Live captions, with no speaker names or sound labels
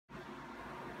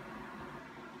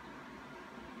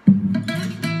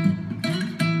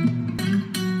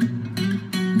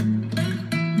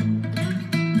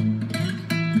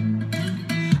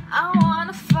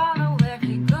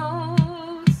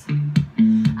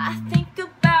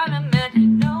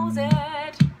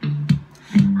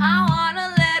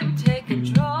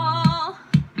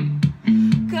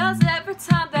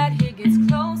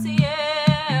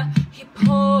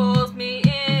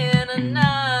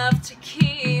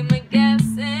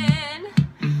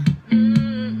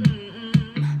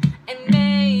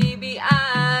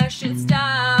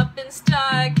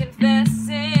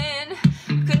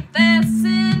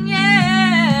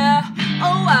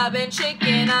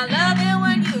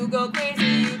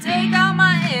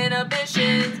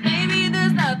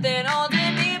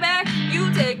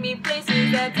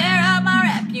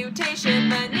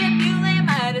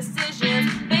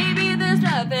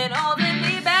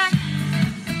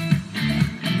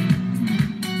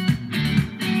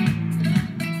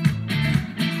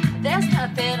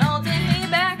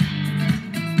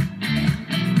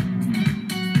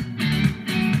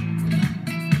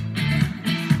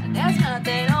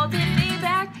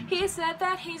He said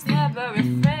that he's never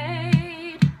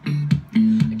afraid.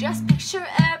 Just picture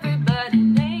everybody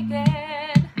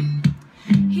naked.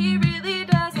 He really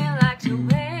doesn't like to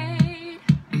wait.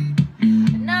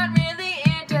 Not really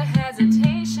into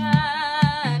hesitation.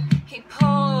 He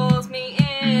pulls me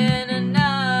in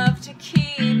enough to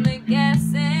keep me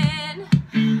guessing.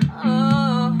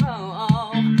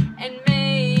 Oh, and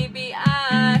maybe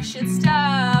I should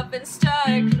stop and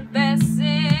start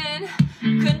confessing.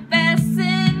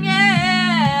 Confessing,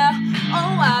 yeah.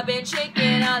 Oh, I've been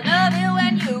shaking. I love it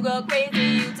when you go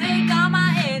crazy. You take all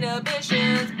my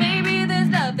inhibitions. Baby, there's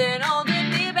nothing holding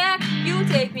me back. You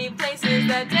take me places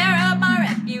that tear up my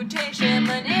reputation.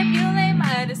 Manipulate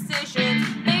my decisions.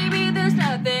 Baby, there's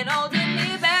nothing holding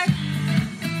me back.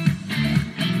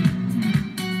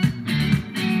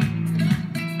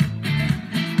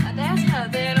 There's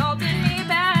nothing holding me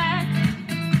back.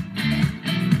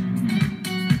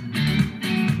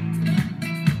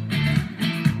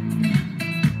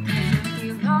 If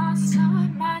we lost our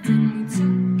minds and we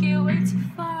took it way too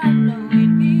far, I know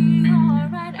we'd be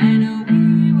alright. I know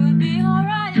we would be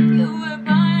alright if you were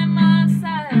by my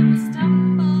side. If we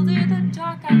stumbled in the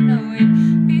dark, I know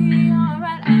it'd be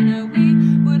alright. I know we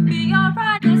would be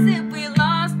alright. 'Cause if we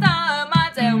lost our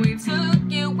minds and we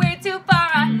took it way too far,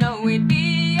 I know we'd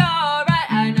be alright.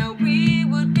 I know we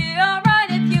would be alright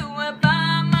if you were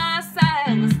by my side.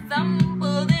 If we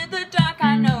stumbled in the dark,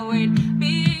 I know it'd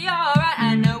be alright.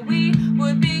 I know we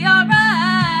would be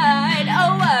alright.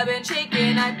 Oh, I've been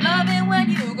shaking. I love it when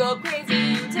you go crazy.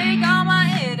 You take all my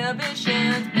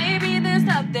inhibitions. Baby, there's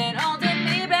nothing holding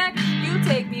me back. You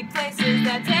take me places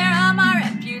that tear up my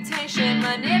reputation.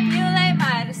 Manipulate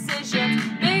my decisions.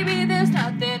 Baby, there's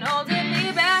nothing holding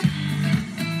me back.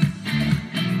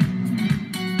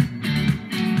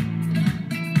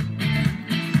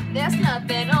 There's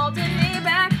nothing holding me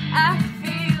back. I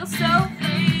feel so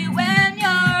free when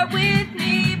you're with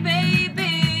me,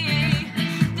 baby.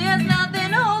 There's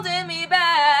nothing holding me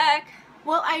back.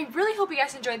 Well, I really hope you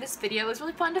guys enjoyed this video. It was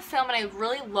really fun to film and I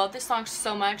really love this song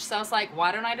so much, so I was like,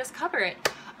 why don't I just cover it?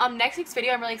 Next week's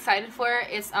video I'm really excited for.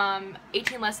 It's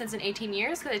 18 lessons in 18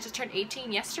 years, because I just turned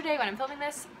 18 yesterday when I'm filming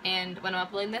this and when I'm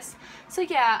uploading this. So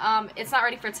yeah, it's not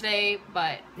ready for today,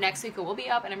 but next week it will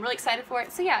be up and I'm really excited for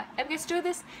it. So yeah, if you guys enjoyed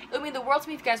this, it would mean the world to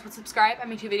me if you guys would subscribe. I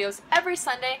make new videos every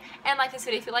Sunday, and like this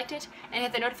video if you liked it, and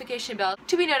hit the notification bell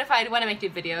to be notified when I make new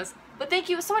videos. But thank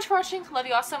you so much for watching. Love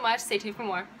you all so much. Stay tuned for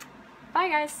more. Bye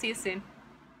guys. See you soon.